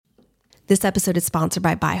This episode is sponsored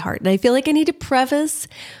by ByHeart, and I feel like I need to preface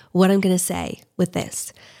what I'm going to say with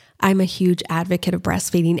this. I'm a huge advocate of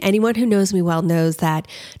breastfeeding. Anyone who knows me well knows that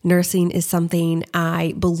nursing is something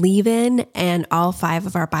I believe in, and all 5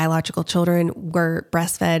 of our biological children were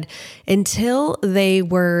breastfed until they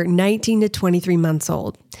were 19 to 23 months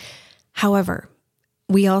old. However,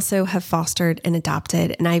 we also have fostered and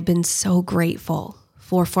adopted, and I've been so grateful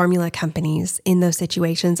for formula companies in those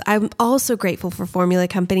situations. I'm also grateful for formula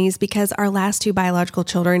companies because our last 2 biological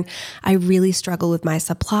children, I really struggled with my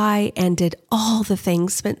supply and did all the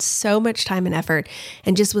things, spent so much time and effort,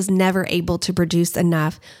 and just was never able to produce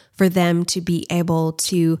enough for them to be able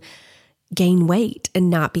to gain weight and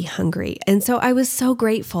not be hungry. And so I was so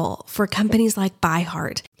grateful for companies like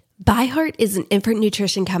ByHeart. ByHeart is an infant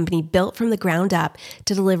nutrition company built from the ground up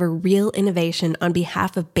to deliver real innovation on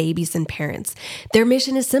behalf of babies and parents. Their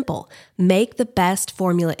mission is simple: make the best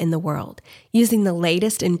formula in the world. Using the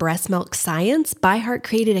latest in breast milk science, ByHeart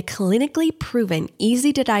created a clinically proven,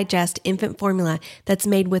 easy to digest infant formula that's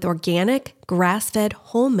made with organic, grass-fed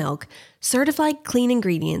whole milk, certified clean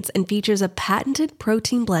ingredients, and features a patented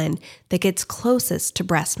protein blend that gets closest to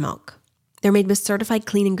breast milk. They're made with certified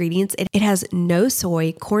clean ingredients. It has no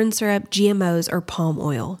soy, corn syrup, GMOs, or palm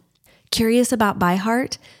oil. Curious about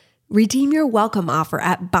ByHeart? Redeem your welcome offer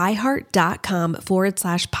at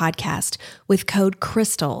byheart.com/podcast with code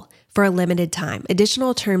CRYSTAL for a limited time.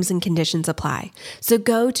 Additional terms and conditions apply. So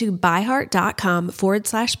go to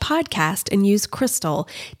byheart.com/podcast and use CRYSTAL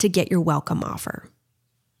to get your welcome offer.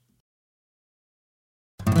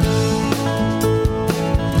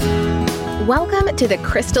 Welcome to the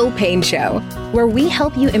Crystal Paine Show, where we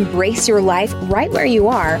help you embrace your life right where you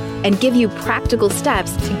are and give you practical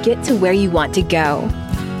steps to get to where you want to go.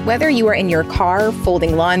 Whether you are in your car,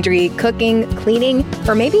 folding laundry, cooking, cleaning,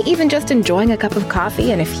 or maybe even just enjoying a cup of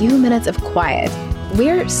coffee and a few minutes of quiet,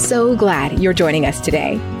 we're so glad you're joining us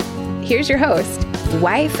today. Here's your host,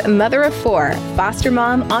 wife, mother of 4, foster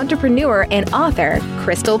mom, entrepreneur, and author,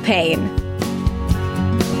 Crystal Paine.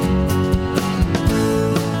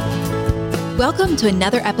 Welcome to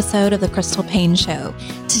another episode of the Crystal Paine Show.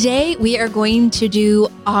 Today, we are going to do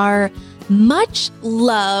our much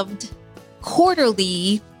loved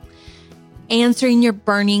quarterly Answering Your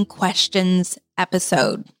Burning Questions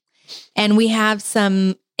episode. And we have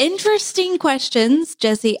some interesting questions.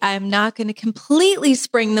 Jesse, I'm not going to completely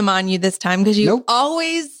spring them on you this time because you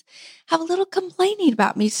always have a little complaining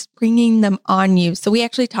about me springing them on you. So we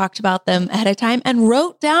actually talked about them ahead of time and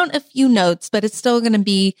wrote down a few notes, but it's still going to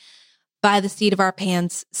be by the seat of our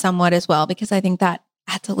pants somewhat as well, because I think that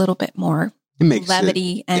adds a little bit more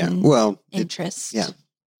levity and interest.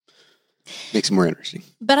 Makes it more interesting.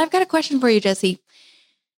 But I've got a question for you, Jesse.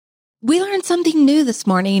 We learned something new this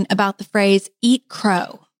morning about the phrase eat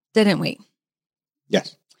crow, didn't we?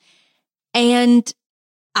 Yes. And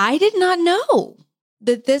I did not know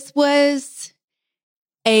that this was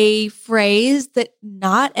a phrase that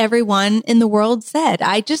not everyone in the world said.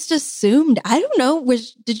 I just assumed, I don't know,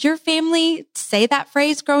 did your family say that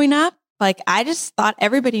phrase growing up? Like, I just thought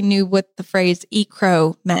everybody knew what the phrase eat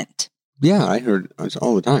crow meant. Yeah, I heard it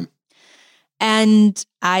all the time. And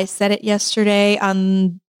I said it yesterday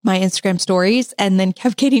on my Instagram stories and then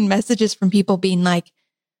kept getting messages from people being like,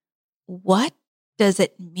 what does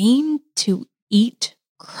it mean to eat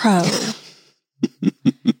crow?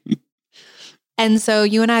 And so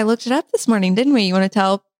you and I looked it up this morning, didn't we? You want to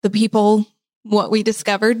tell the people what we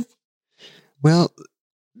discovered? Well,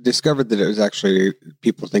 discovered that it was actually,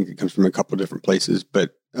 people think it comes from a couple of different places,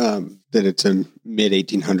 but that it's a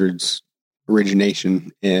mid-1800s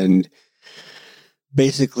origination, and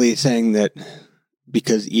basically saying that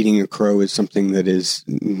because eating a crow is something that is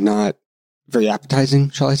not very appetizing,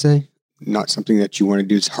 shall I say, not something that you want to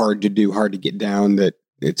do, it's hard to do, hard to get down, that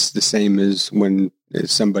it's the same as when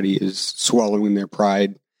somebody is swallowing their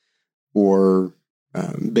pride or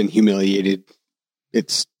been humiliated.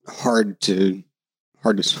 It's hard to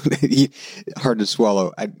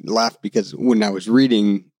swallow. I laughed because when I was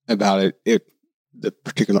reading about it, the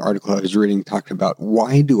particular article I was reading talked about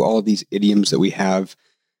why do all these idioms that we have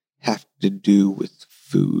to do with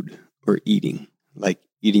food or eating, like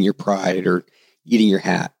eating your pride or eating your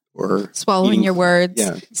hat or swallowing your words,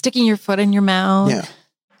 sticking your foot in your mouth. Yeah.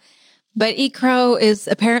 But eat crow is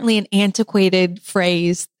apparently an antiquated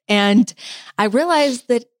phrase. And I realized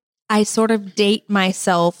that I sort of date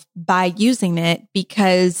myself by using it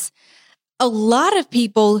because a lot of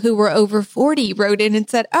people who were over 40 wrote in and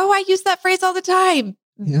said, oh, I use that phrase all the time.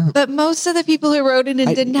 Yeah. But most of the people who wrote in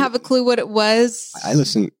and didn't have a clue what it was. I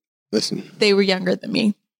listen. They were younger than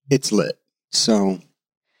me. It's lit. So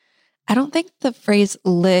I don't think the phrase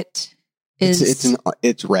lit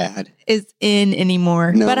it's rad. Is in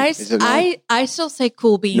anymore. No, but is it not? I still say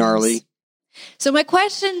cool beans. Gnarly. So my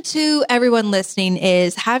question to everyone listening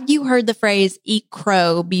is, have you heard the phrase eat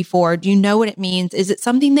crow before? Do you know what it means? Is it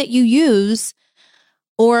something that you use,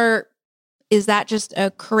 or is that just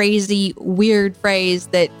a crazy, weird phrase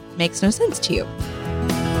that makes no sense to you?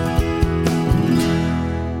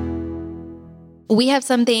 We have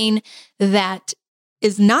something that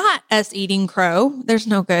is not us eating crow. There's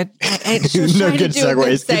no good. I just No trying good to do a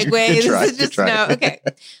good segues. segue. Good try, This is just good try. no. Okay.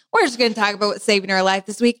 We're just going to talk about what's saving our life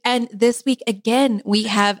this week. And this week, again, we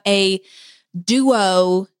have a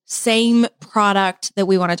duo, same product that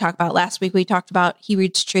we want to talk about. Last week, we talked about He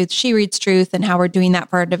Reads Truth, She Reads Truth, and how we're doing that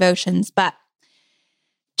for our devotions. But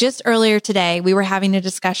just earlier today, we were having a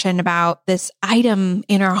discussion about this item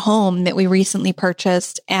in our home that we recently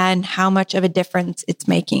purchased and how much of a difference it's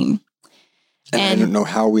making. And I don't know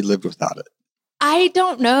how we lived without it. I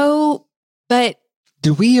don't know, but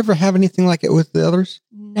Did we ever have anything like it with the others?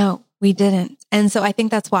 no, we didn't. And so I think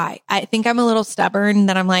that's why. I think I'm a little stubborn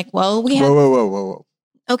that I'm like, well, we had, Whoa.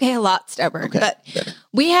 okay, a lot stubborn, Okay, but better.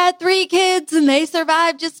 we had 3 kids and they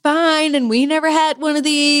survived just fine. And we never had one of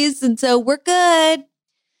these. And so we're good.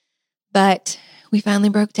 But we finally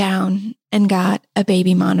broke down and got a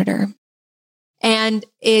baby monitor. And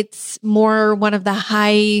it's more one of the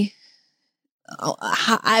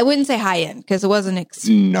I wouldn't say high end because it wasn't,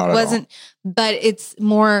 Not at all. but it's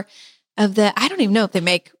more of the, I don't even know if they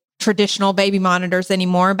make traditional baby monitors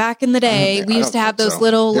anymore. Back in the day, we used to have those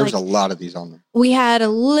little, There's a lot of these on there. we had that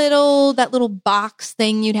little box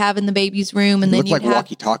thing you'd have in the baby's room. And They then look like you'd have,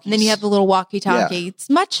 walkie-talkies. and then you have the little walkie-talkie. It's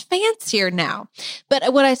much fancier now.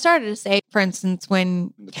 But what I started to say, for instance,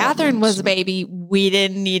 when The Catherine was a apartments. baby, we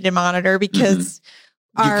didn't need a monitor because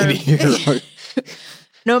You our, can hear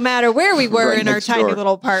no matter where we were Right in our next tiny door.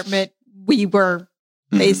 little apartment, we were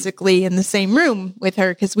basically in the same room with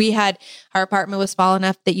her because our apartment was small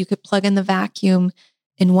enough that you could plug in the vacuum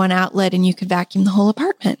in one outlet and you could vacuum the whole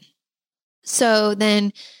apartment. So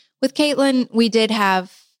then with Caitlin, we did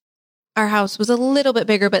have, our house was a little bit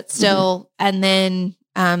bigger, but still, and then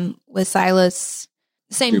with Silas,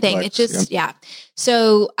 same thing. It Duplex, just, yeah.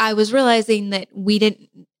 So I was realizing that we didn't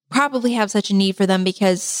probably have such a need for them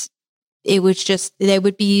because it was just, they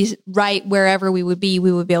would be right wherever we would be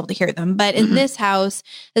able to hear them. But in this house,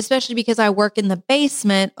 especially because I work in the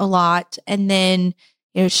basement a lot, and then,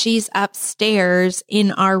 she's upstairs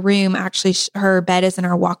in our room. Actually, her bed is in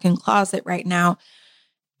our walk-in closet right now.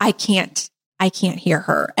 I can't hear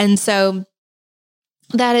her. And so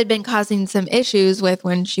that had been causing some issues with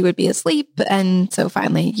when she would be asleep. And so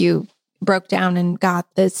finally you broke down and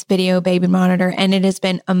got this video baby monitor, and it has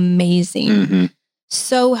been amazing.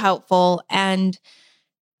 So helpful. And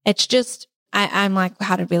it's just, I'm like,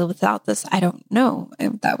 how did we live without this? I don't know.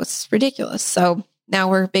 That was ridiculous. So now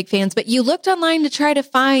we're big fans, but you looked online to try to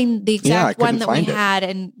find the exact one that we had.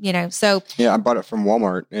 And, so. Yeah, I bought it from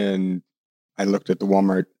Walmart, and I looked at the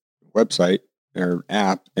Walmart website or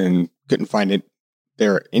app and couldn't find it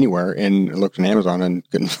there anywhere. And I looked on Amazon and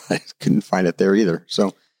couldn't find it there either.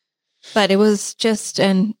 So. But it was just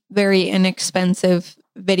a very inexpensive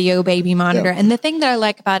video baby monitor. Yeah. And the thing that I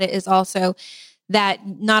like about it is also that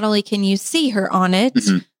not only can you see her on it,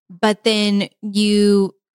 but then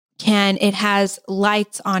it has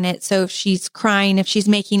lights on it. So if she's crying, if she's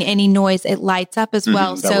making any noise, it lights up as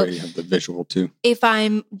well. That So way you have the visual too. if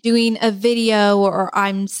I'm doing a video or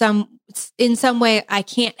I'm in some way I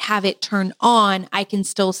can't have it turned on, I can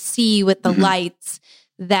still see with the lights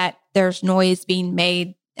that there's noise being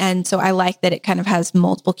made. And so I like that it kind of has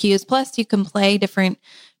multiple cues. Plus you can play different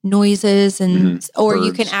noises or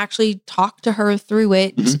you can actually talk to her through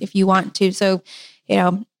it if you want to. So,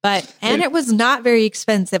 and it was not very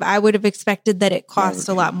expensive. I would have expected that it cost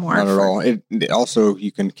a lot more. Not at all. It also,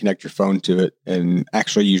 you can connect your phone to it and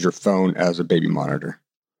actually use your phone as a baby monitor.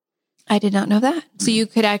 I did not know that. So you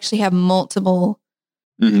could actually have multiple.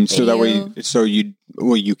 So that way,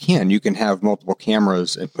 you can have multiple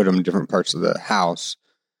cameras and put them in different parts of the house.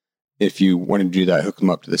 If you want to do that, hook them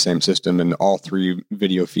up to the same system, and all 3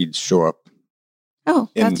 video feeds show up. Oh,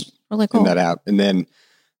 that's really cool. In that app. And then,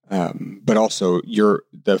 but also the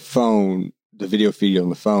video feed on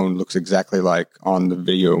the phone looks exactly like on the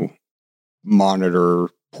video monitor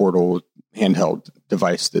portal handheld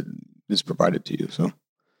device that is provided to you. So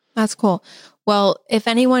that's cool. Well, if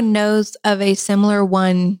anyone knows of a similar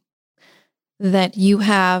one that you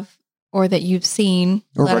have or that you've seen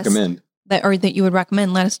or recommend that you would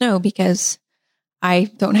recommend, let us know, because I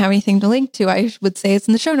don't have anything to link to. I would say it's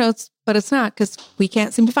in the show notes, but it's not because we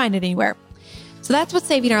can't seem to find it anywhere. So that's what's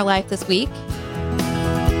saving our life this week.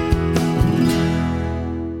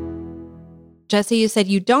 Jesse, you said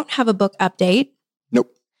you don't have a book update.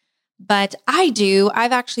 Nope. But I do.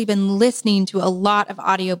 I've actually been listening to a lot of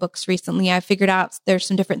audiobooks recently. I figured out there's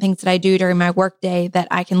some different things that I do during my workday that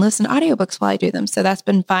I can listen to audiobooks while I do them. So that's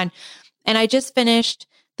been fun. And I just finished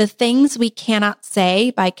The Things We Cannot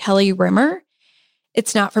Say by Kelly Rimmer.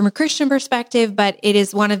 It's not from a Christian perspective, but it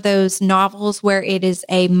is one of those novels where it is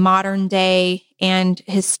a modern day and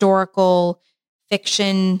historical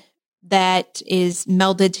fiction that is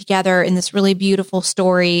melded together in this really beautiful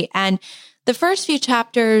story. And the first few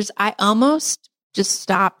chapters, I almost just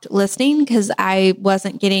stopped listening because I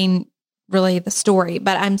wasn't getting really the story.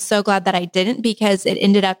 But I'm so glad that I didn't, because it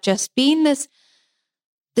ended up just being this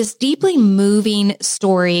deeply moving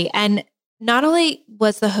story. And not only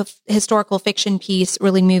was the historical fiction piece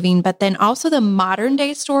really moving, but then also the modern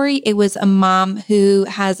day story. It was a mom who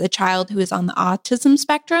has a child who is on the autism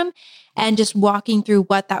spectrum, and just walking through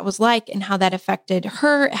what that was like and how that affected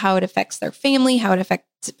her, how it affects their family, how it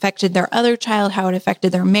affected their other child, how it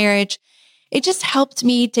affected their marriage. It just helped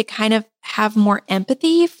me to kind of have more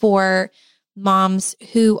empathy for moms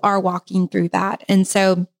who are walking through that. And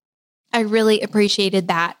so I really appreciated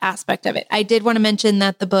that aspect of it. I did want to mention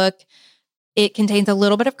that the book, it contains a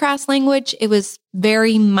little bit of crass language. It was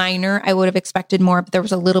very minor. I would have expected more, but there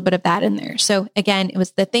was a little bit of that in there. So again, it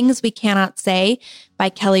was The Things We Cannot Say by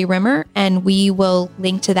Kelly Rimmer, and we will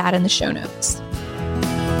link to that in the show notes.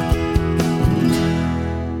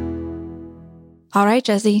 All right,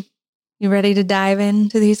 Jesse, you ready to dive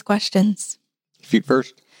into these questions? Feet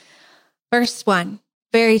first. First one,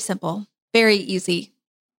 very simple, very easy.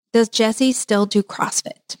 Does Jesse still do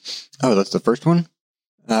CrossFit? Oh, that's the first one?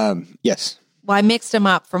 Yes. Well, I mixed them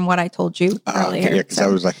up from what I told you earlier. Okay, because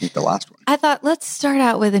that was, I think, the last one. I thought, let's start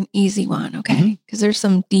out with an easy one, okay? Because there's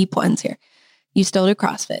some deep ones here. You still do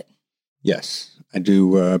CrossFit? Yes. I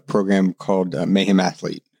do a program called Mayhem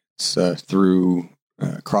Athlete. It's through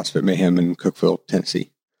CrossFit Mayhem in Cookeville,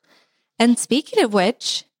 Tennessee. And speaking of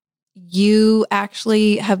which, you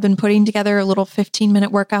actually have been putting together a little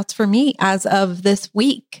 15-minute workouts for me as of this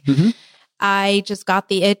week. Mm-hmm. I just got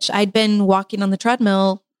the itch. I'd been walking on the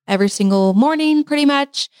treadmill every single morning pretty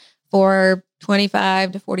much for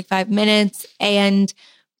 25 to 45 minutes. And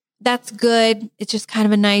that's good. It's just kind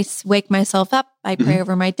of a nice wake myself up. I pray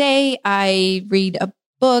over my day. I read a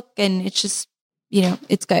book, and it's just,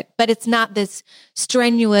 it's good. But it's not this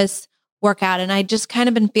strenuous workout. And I just kind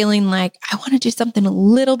of been feeling like I want to do something a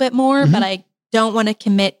little bit more, but I don't want to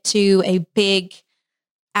commit to a big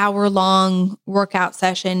hour-long workout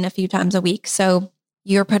session a few times a week. So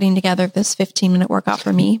you're putting together this 15-minute workout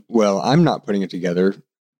for me. Well, I'm not putting it together.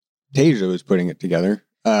 Tasia is putting it together.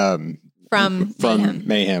 From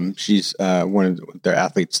Mayhem. She's one of their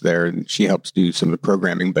athletes there, and she helps do some of the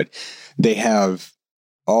programming. But they have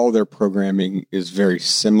all their programming is very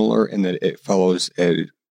similar in that it follows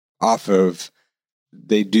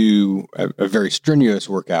they do a very strenuous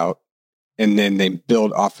workout, and then they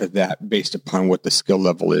build off of that based upon what the skill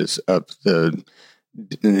level is of the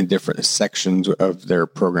different sections of their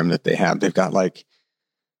program that they have. They've got like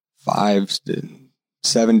 5 to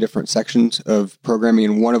 7 different sections of programming,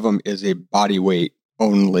 and one of them is a body weight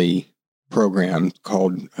only program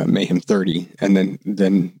called Mayhem 30, and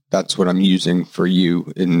then that's what I'm using for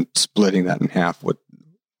you in splitting that in half with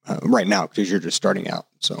right now, because you're just starting out.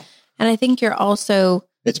 So, and I think you're also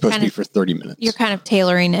it's supposed to be for 30 minutes. You're kind of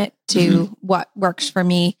tailoring it to what works for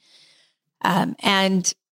me.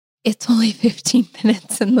 And it's only 15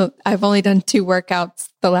 minutes. And I've only done 2 workouts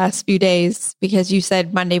the last few days because you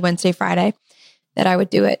said Monday, Wednesday, Friday that I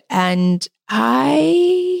would do it. And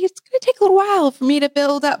it's going to take a little while for me to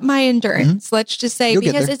build up my endurance. Let's just say,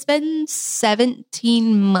 because it's been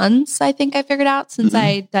 17 months, I think I figured out, since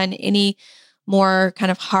I'd done any more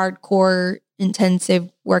kind of hardcore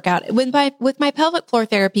intensive workout. With my pelvic floor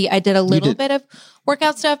therapy, I did a little bit of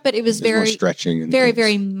workout stuff, but it was very stretching and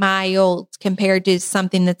very mild compared to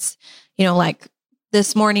something that's, like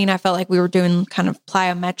this morning, I felt like we were doing kind of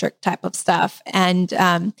plyometric type of stuff.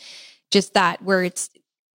 And just that where it's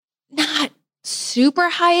not super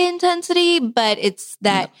high intensity, but it's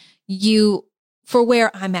that for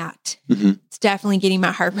where I'm at, it's definitely getting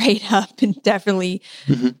my heart rate up and definitely,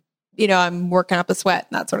 I'm working up a sweat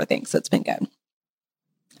and that sort of thing. So it's been good.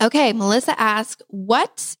 Okay. Melissa asked,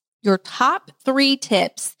 what's your top 3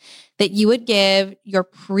 tips that you would give your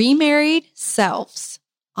pre-married selves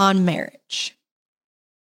on marriage?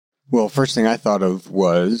 Well, first thing I thought of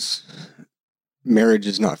was marriage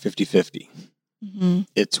is not 50-50.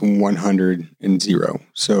 It's 100 and 0.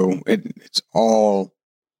 So it's all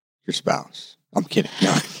your spouse. I'm kidding.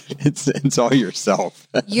 No, it's all yourself.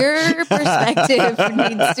 Your perspective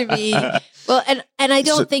needs to be well, and I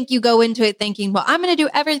don't think you go into it thinking, well, I'm going to do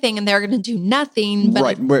everything and they're going to do nothing. But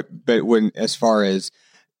right. But when, as far as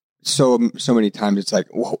so many times, it's like,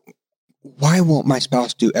 well, why won't my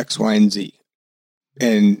spouse do X, Y, and Z?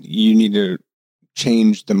 And you need to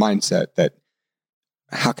change the mindset that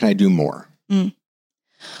how can I do more? And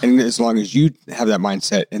as long as you have that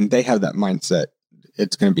mindset and they have that mindset,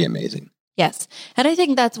 it's going to be amazing. Yes. And I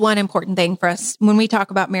think that's one important thing for us when we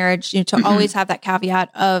talk about marriage, to always have that caveat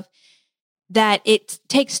of that it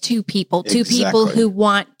takes two people who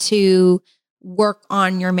want to work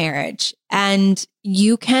on your marriage, and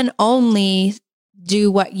you can only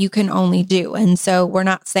do what you can only do. And so we're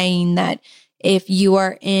not saying that if you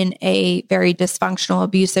are in a very dysfunctional,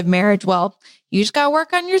 abusive marriage, well, you just got to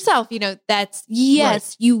work on yourself. That's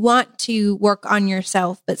yes, right. You want to work on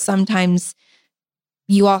yourself, but sometimes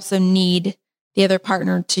you also need the other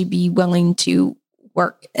partner to be willing to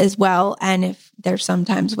work as well. And if there's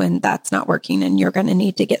sometimes when that's not working and you're going to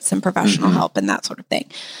need to get some professional help and that sort of thing.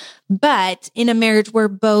 But in a marriage where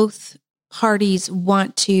both parties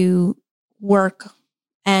want to work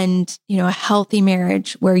and, a healthy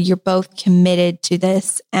marriage where you're both committed to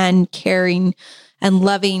this and caring and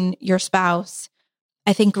loving your spouse,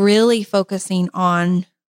 I think really focusing on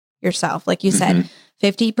yourself, like you said,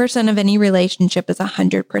 50% of any relationship is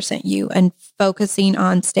 100% you, and focusing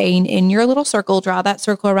on staying in your little circle, draw that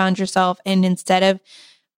circle around yourself. And instead of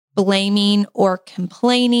blaming or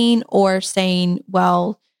complaining or saying,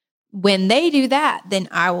 well, when they do that, then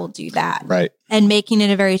I will do that. Right. And making it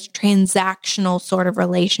a very transactional sort of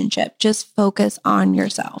relationship. Just focus on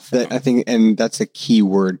yourself. I think, and that's a key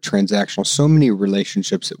word, transactional. So many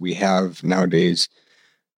relationships that we have nowadays,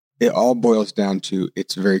 it all boils down to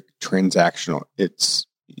it's very transactional. It's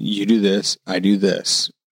you do this, I do this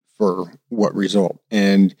for what result?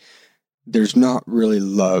 And there's not really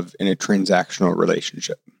love in a transactional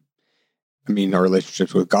relationship. I mean, our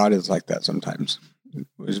relationships with God is like that sometimes. It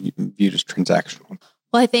was viewed as transactional.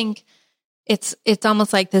 Well, I think it's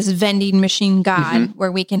almost like this vending machine God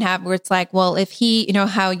where we can have, where it's like, well, if he,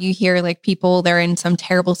 how you hear like people, they're in some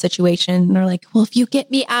terrible situation and they're like, well, if you get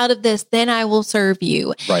me out of this, then I will serve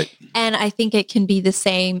you. Right. And I think it can be the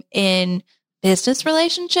same in business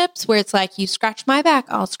relationships where it's like, you scratch my back,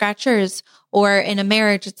 I'll scratch yours. Or in a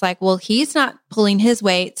marriage, it's like, well, he's not pulling his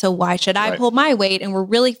weight, so why should I pull my weight? And we're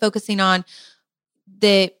really focusing on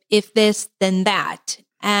the if this, then that.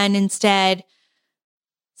 And instead,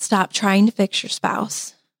 stop trying to fix your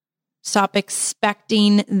spouse. Stop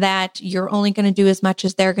expecting that you're only going to do as much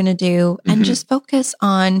as they're going to do, and just focus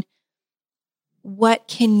on what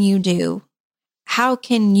can you do? How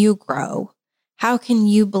can you grow? How can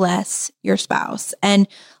you bless your spouse? And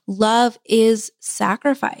love is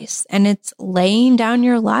sacrifice, and it's laying down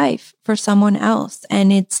your life for someone else,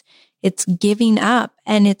 and it's giving up,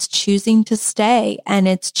 and it's choosing to stay, and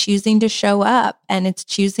it's choosing to show up, and it's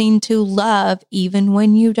choosing to love even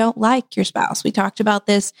when you don't like your spouse. We talked about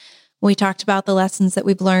this when we talked about the lessons that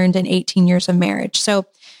we've learned in 18 years of marriage. So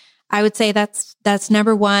I would say that's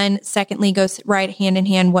number one. Secondly, goes right hand in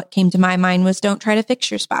hand. What came to my mind was don't try to fix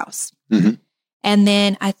your spouse. And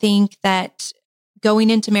then I think that going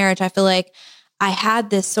into marriage, I feel like I had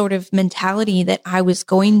this sort of mentality that I was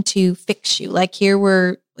going to fix you. Like here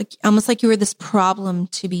we're like almost like you were this problem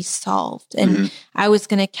to be solved. And I was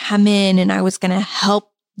going to come in and I was going to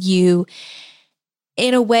help you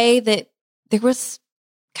in a way that there was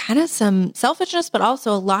kind of some selfishness, but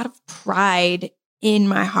also a lot of pride in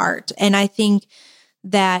my heart. And I think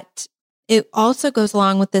that it also goes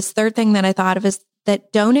along with this third thing that I thought of is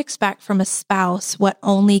that don't expect from a spouse what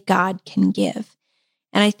only God can give.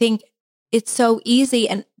 And I think it's so easy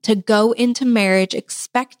and to go into marriage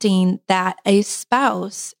expecting that a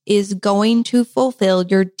spouse is going to fulfill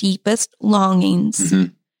your deepest longings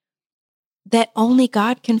that only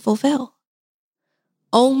God can fulfill.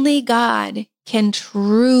 Only God can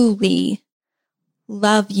truly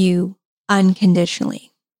love you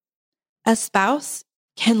unconditionally. A spouse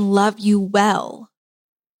can love you well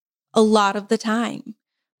a lot of the time,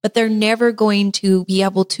 but they're never going to be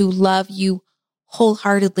able to love you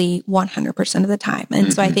wholeheartedly 100% of the time.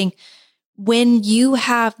 And so I think when you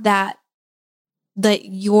have that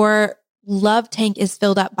your love tank is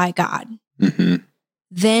filled up by God,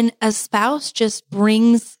 then a spouse just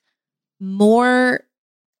brings more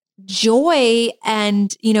joy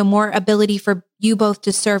and, more ability for you both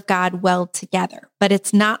to serve God well together. But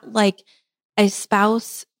it's not like a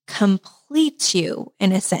spouse completes you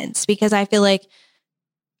in a sense, because I feel like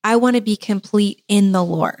I want to be complete in the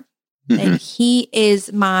Lord. And He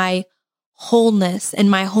is my wholeness, and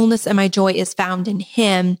my joy is found in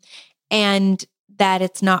him, and that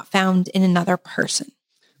it's not found in another person.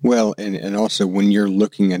 Well, and also when you're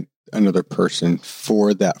looking at another person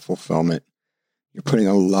for that fulfillment, you're putting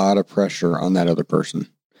a lot of pressure on that other person.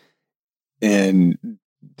 And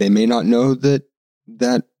they may not know that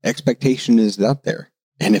that expectation is out there.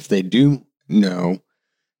 And if they do know,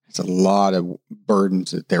 it's a lot of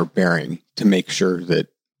burdens that they're bearing to make sure that,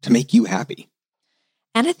 to make you happy.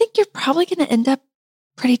 And I think you're probably going to end up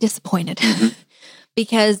pretty disappointed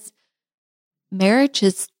because marriage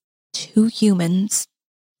is two humans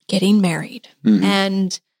getting married.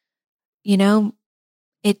 And, you know,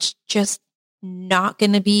 it's just not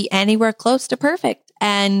going to be anywhere close to perfect.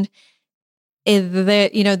 And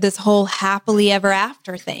this whole happily ever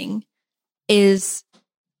after thing is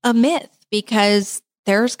a myth, because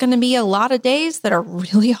there's going to be a lot of days that are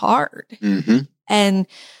really hard. And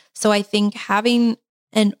so I think having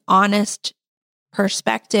an honest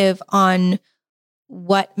perspective on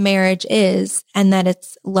what marriage is and that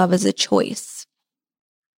it's love is a choice.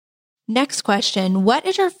 Next question. What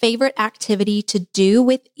is your favorite activity to do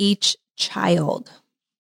with each child?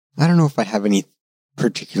 I don't know if I have any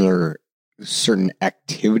particular certain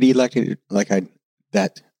activity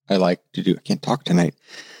that I like to do. I can't talk tonight.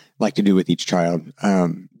 Like to do with each child.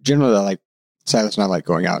 Generally, Silas and I like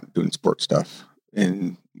going out and doing sports stuff,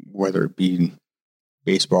 and whether it be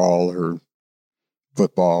baseball or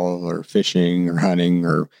football or fishing or hunting,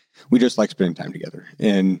 or we just like spending time together.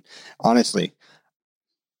 And honestly,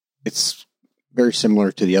 it's very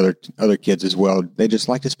similar to the other kids as well. They just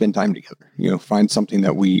like to spend time together. Find something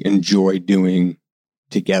that we enjoy doing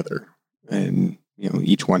together, and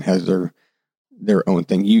each one has their own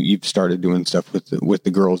thing. You've started doing stuff with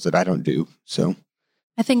the girls that I don't do. So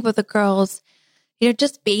I think with the girls,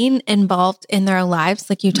 just being involved in their lives,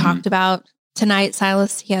 like you talked about tonight,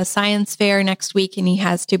 Silas, he has science fair next week, and he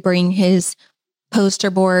has to bring his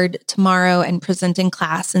poster board tomorrow and present in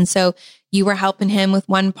class. And so you were helping him with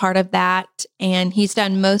one part of that, and he's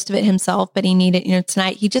done most of it himself, but he needed,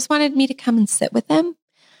 tonight, he just wanted me to come and sit with him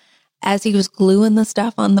as he was gluing the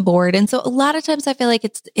stuff on the board. And so a lot of times I feel like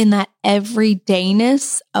it's in that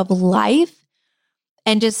everydayness of life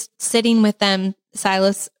and just sitting with them.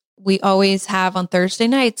 Silas, we always have on Thursday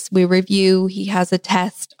nights, we review, he has a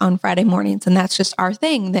test on Friday mornings, and that's just our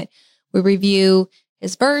thing, that we review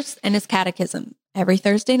his verse and his catechism every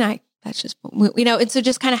Thursday night. That's just, and so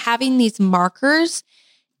just kind of having these markers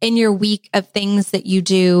in your week of things that you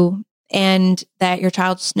do, and that your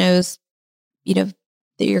child just knows,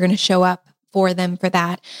 that you're going to show up for them for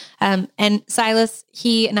that. And Silas,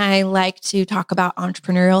 he and I like to talk about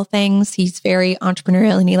entrepreneurial things. He's very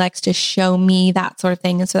entrepreneurial, and he likes to show me that sort of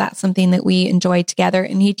thing. And so that's something that we enjoy together.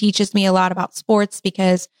 And he teaches me a lot about sports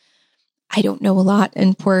because I don't know a lot.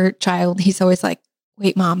 And poor child, he's always like,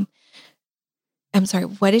 wait, Mom, I'm sorry,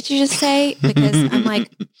 what did you just say? Because I'm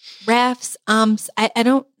like, refs,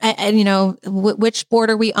 which sport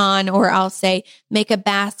are we on? Or I'll say, make a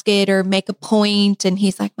basket or make a point. And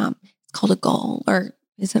he's like, Mom, it's called a goal. Or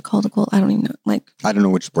is it called a goal? I don't even know. I don't know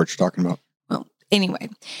which sport you're talking about. Well, anyway,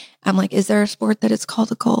 I'm like, is there a sport that it's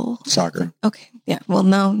called a goal? Soccer. Okay. Yeah. Well,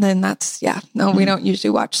 no, then that's, we don't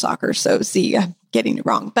usually watch soccer. So see, I'm getting it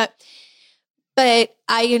wrong. But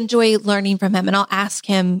I enjoy learning from him, and I'll ask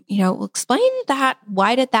him, explain that.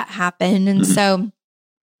 Why did that happen? And so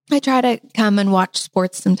I try to come and watch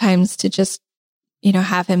sports sometimes to just,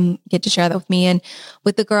 have him get to share that with me. And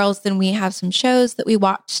with the girls, then we have some shows that we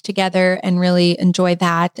watch together and really enjoy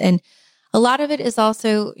that. And a lot of it is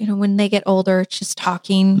also, when they get older, it's just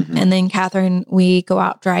talking. And then Catherine, we go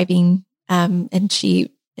out driving, and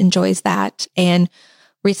she enjoys that. And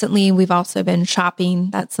recently, we've also been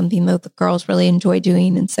shopping. That's something that the girls really enjoy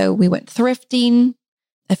doing. And so we went thrifting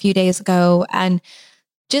a few days ago, and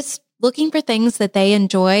just looking for things that they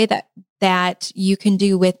enjoy that you can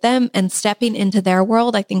do with them and stepping into their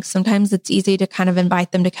world. I think sometimes it's easy to kind of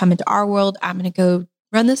invite them to come into our world. I'm going to go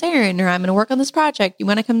run this errand, or I'm going to work on this project. You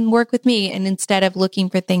want to come work with me? And instead of looking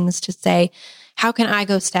for things to say, how can I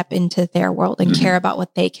go step into their world and care about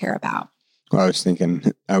what they care about? Well, I was thinking,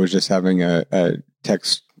 I was just having a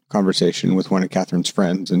text conversation with one of Catherine's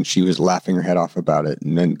friends, and she was laughing her head off about it,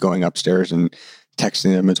 and then going upstairs and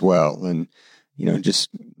texting them as well. And, just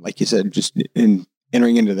like you said, just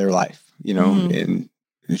entering into their life, and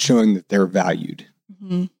showing that they're valued.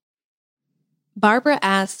 Barbara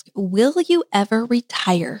asks, will you ever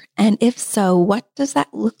retire? And if so, what does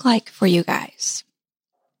that look like for you guys?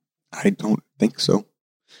 I don't think so.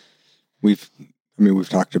 We've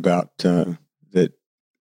talked about that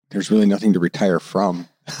there's really nothing to retire from.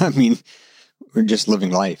 I mean, we're just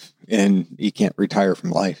living life, and you can't retire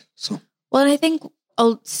from life. So, Well, and I think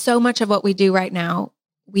so much of what we do right now,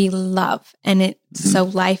 we love, and it's so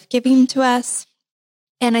life-giving to us.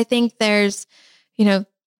 And I think there's,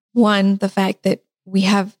 one, the fact that we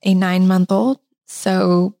have a 9-month-old.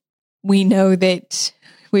 So we know that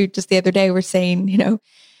we just the other day were saying,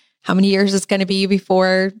 how many years it's going to be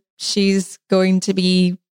before she's going to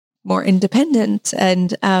be more independent.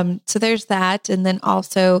 And so there's that. And then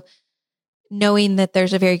also knowing that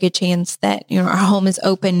there's a very good chance that, our home is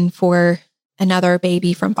open for another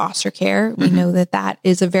baby from foster care. We know that that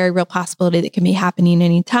is a very real possibility that can be happening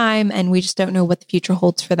anytime. And we just don't know what the future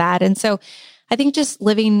holds for that. And so I think just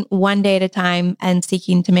living one day at a time and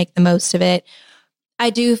seeking to make the most of it.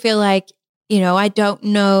 I do feel like, I don't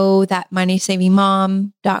know that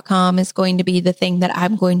moneysavingmom.com is going to be the thing that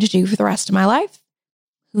I'm going to do for the rest of my life.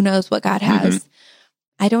 Who knows what God has?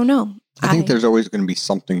 I don't know. I think there's always going to be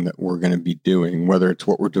something that we're going to be doing, whether it's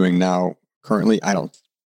what we're doing now currently. I don't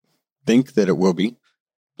think that it will be.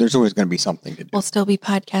 There's always going to be something to do. We'll still be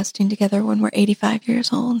podcasting together when we're 85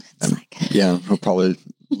 years old. It's yeah, we'll probably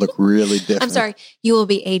look really different. I'm sorry, you will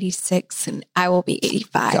be 86 and I will be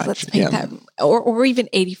 85. Gotcha. Let's make that, or even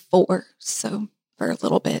 84. So for a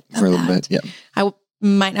little bit. Yeah. I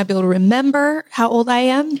might not be able to remember how old I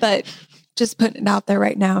am, but just putting it out there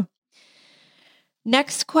right now.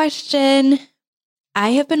 Next question.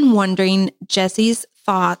 I have been wondering Jesse's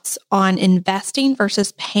thoughts on investing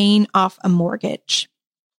versus paying off a mortgage.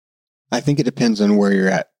 I think it depends on where you're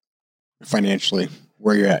at financially,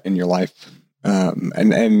 where you're at in your life.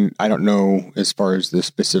 And I don't know as far as the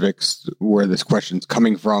specifics where this question's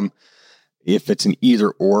coming from, if it's an either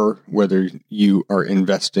or, whether you are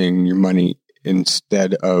investing your money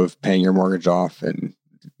instead of paying your mortgage off and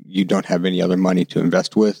you don't have any other money to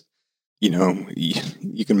invest with. You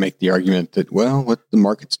can make the argument that, well, what the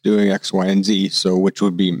market's doing X, Y, and Z, so which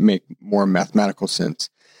would make more mathematical sense.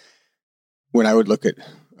 When I would look at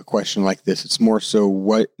a question like this, it's more so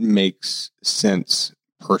what makes sense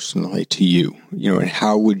personally to you, and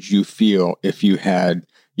how would you feel if you had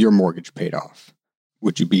your mortgage paid off?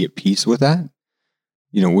 Would you be at peace with that?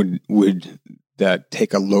 Would that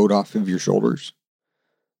take a load off of your shoulders?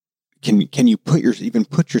 Can you put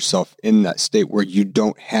yourself in that state where you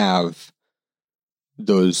don't have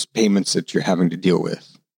those payments that you're having to deal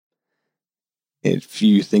with? If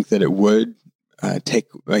you think that it would take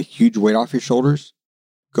a huge weight off your shoulders,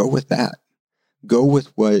 go with that. Go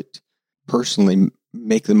with what personally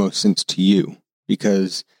make the most sense to you,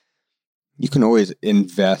 because you can always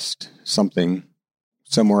invest something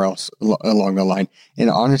somewhere else along the line. And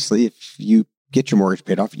honestly, if you get your mortgage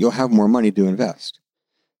paid off, you'll have more money to invest.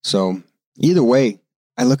 So either way,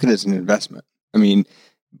 I look at it as an investment. I mean,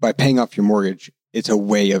 by paying off your mortgage, it's a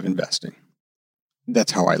way of investing.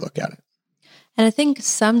 That's how I look at it. And I think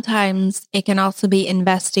sometimes it can also be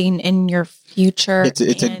investing in your future. It's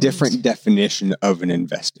a different definition of an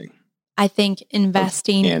investing. I think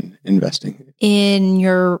investing in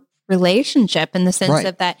your relationship, in the sense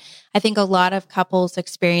of that, I think a lot of couples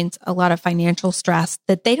experience a lot of financial stress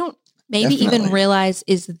that they don't even realize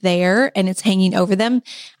is there and it's hanging over them.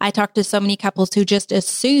 I talk to so many couples who just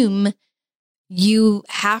assume you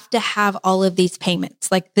have to have all of these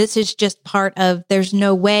payments. Like, this is just part of, there's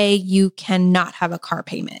no way you cannot have a car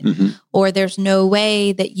payment, or there's no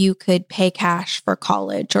way that you could pay cash for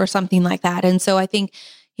college or something like that. And so I think,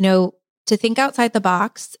 to think outside the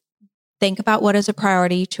box, think about what is a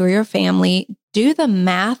priority to your family, do the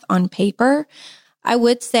math on paper. I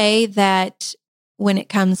would say that when it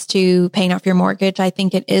comes to paying off your mortgage, I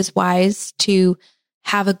think it is wise to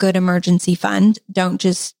have a good emergency fund. Don't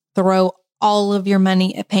just throw all of your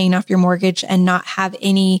money at paying off your mortgage and not have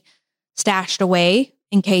any stashed away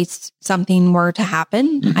in case something were to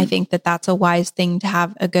happen. I think that that's a wise thing, to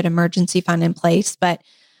have a good emergency fund in place. But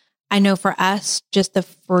I know for us, just the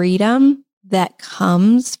freedom that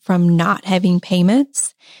comes from not having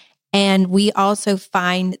payments. And we also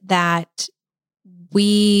find that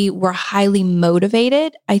we were highly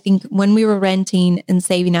motivated. I think when we were renting and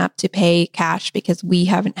saving up to pay cash, because we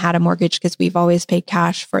haven't had a mortgage because we've always paid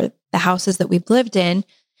cash for the houses that we've lived in.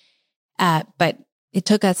 But it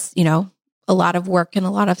took us, a lot of work and a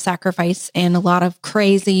lot of sacrifice and a lot of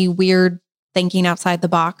crazy, weird thinking outside the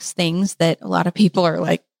box things that a lot of people are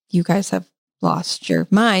like, you guys have lost your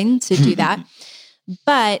mind to do that.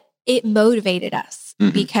 But it motivated us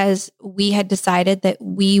because we had decided that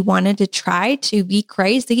we wanted to try to be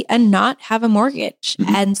crazy and not have a mortgage.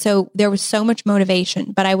 And so there was so much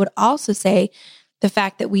motivation. But I would also say the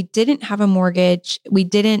fact that we didn't have a mortgage, we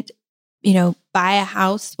didn't, buy a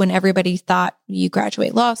house when everybody thought you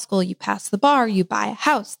graduate law school, you pass the bar, you buy a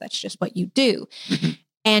house. That's just what you do.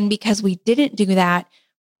 And because we didn't do that,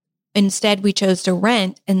 Instead, we chose to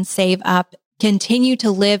rent and save up, continue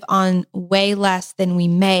to live on way less than we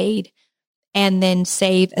made, and then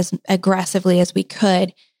save as aggressively as we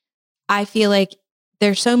could. I feel like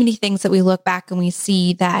there's so many things that we look back and we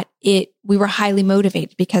see that we were highly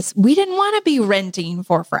motivated because we didn't want to be renting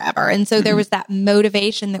for forever. And so there was that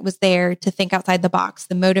motivation that was there to think outside the box,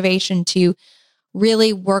 the motivation to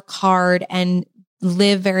really work hard and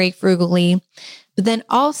live very frugally. But then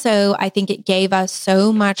also, I think it gave us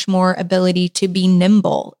so much more ability to be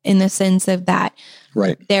nimble in the sense of that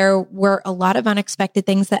there were a lot of unexpected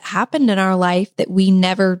things that happened in our life that we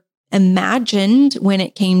never imagined when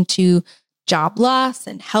it came to job loss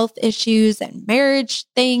and health issues and marriage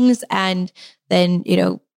things, and then,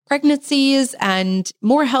 pregnancies and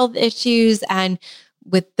more health issues and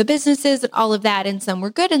with the businesses and all of that. And some were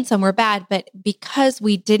good and some were bad. But because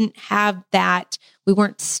we didn't have that, we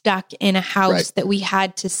weren't stuck in a house that we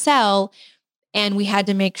had to sell, and we had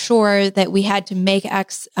to make sure that we had to make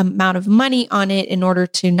X amount of money on it in order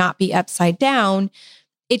to not be upside down.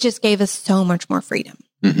 It just gave us so much more freedom.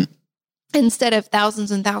 Instead of thousands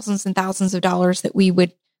and thousands and thousands of dollars that we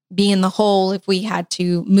would be in the hole if we had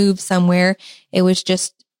to move somewhere, it was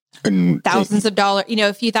just thousands of dollars,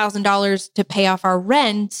 a few $1,000s to pay off our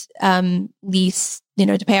rent lease,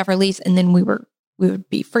 to pay off our lease. And then we would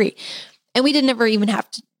be free. And we didn't ever even have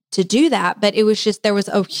to do that. But it was just, there was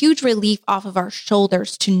a huge relief off of our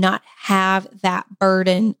shoulders to not have that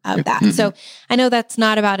burden of that. So I know that's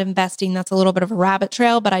not about investing. That's a little bit of a rabbit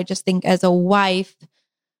trail, but I just think as a wife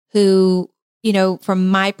who, from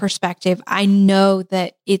my perspective, I know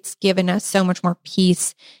that it's given us so much more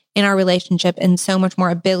peace in our relationship and so much more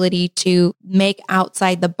ability to make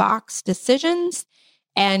outside the box decisions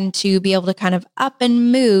and to be able to kind of up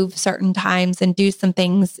and move certain times and do some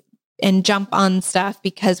things and jump on stuff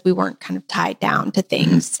because we weren't kind of tied down to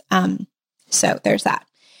things. So there's that.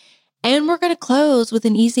 And we're going to close with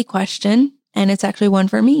an easy question. And it's actually one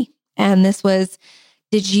for me. And this was,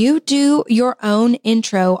 did you do your own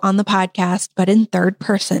intro on the podcast, but in third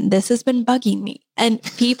person? This has been bugging me. And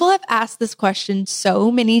people have asked this question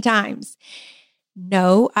so many times.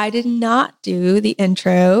 No, I did not do the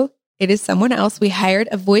intro. It is someone else. We hired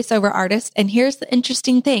a voiceover artist. And here's the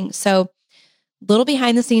interesting thing. So little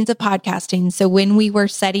behind the scenes of podcasting. So when we were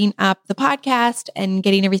setting up the podcast and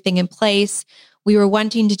getting everything in place, we were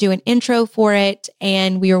wanting to do an intro for it,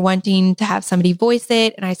 and we were wanting to have somebody voice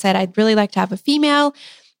it. And I said, I'd really like to have a female.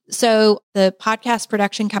 So the podcast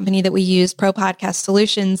production company that we use, Pro Podcast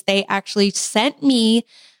Solutions, they actually sent me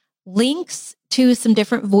links to some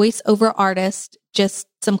different voiceover artists, just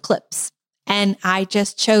some clips. And I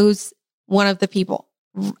just chose one of the people.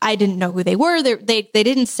 I didn't know who they were. They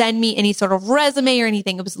didn't send me any sort of resume or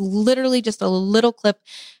anything. It was literally just a little clip,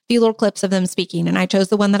 few little clips of them speaking. And I chose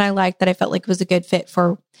the one that I liked, that I felt like was a good fit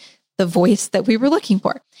for the voice that we were looking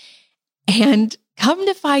for. And come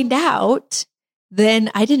to find out,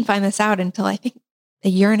 then I didn't find this out until I think a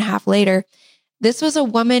year and a half later. This was a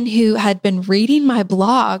woman who had been reading my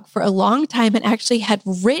blog for a long time and actually had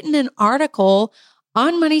written an article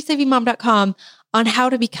on moneysavingmom.com on how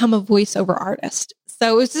to become a voiceover artist.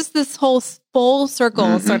 So it was just this whole full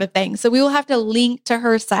circle sort of thing. So we will have to link to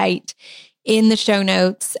her site in the show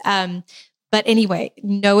notes. But anyway,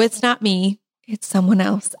 no, it's not me. It's someone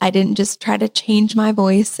else. I didn't just try to change my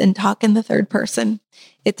voice and talk in the third person.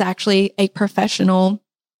 It's actually a professional.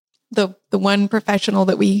 The one professional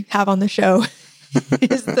that we have on the show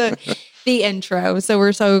is the intro. So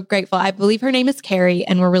we're so grateful. I believe her name is Carrie,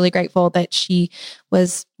 and we're really grateful that she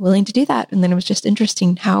was willing to do that. And then it was just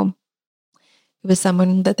interesting how it was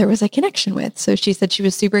someone that there was a connection with. So she said she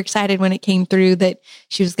was super excited when it came through that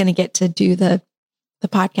she was going to get to do the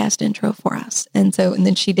podcast intro for us. And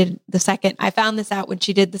then she did the second. I found this out when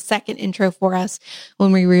she did the second intro for us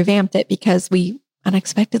when we revamped it, because we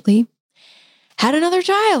unexpectedly had another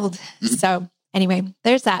child. So anyway,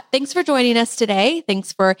 there's that. Thanks for joining us today.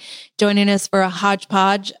 Thanks for joining us for a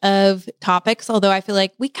hodgepodge of topics. Although I feel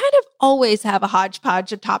like we kind of always have a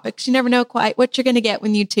hodgepodge of topics. You never know quite what you're going to get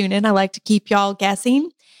when you tune in. I like to keep y'all guessing.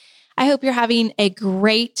 I hope you're having a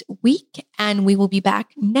great week, and we will be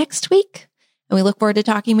back next week. And we look forward to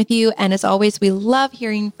talking with you. And as always, we love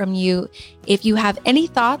hearing from you. If you have any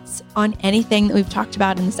thoughts on anything that we've talked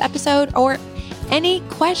about in this episode, or any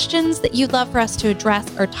questions that you'd love for us to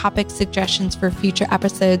address, or topic suggestions for future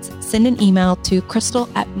episodes, send an email to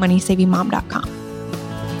crystal@moneysavingmom.com.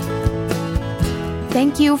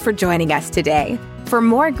 Thank you for joining us today. For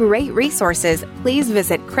more great resources, please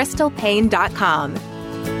visit crystalpaine.com.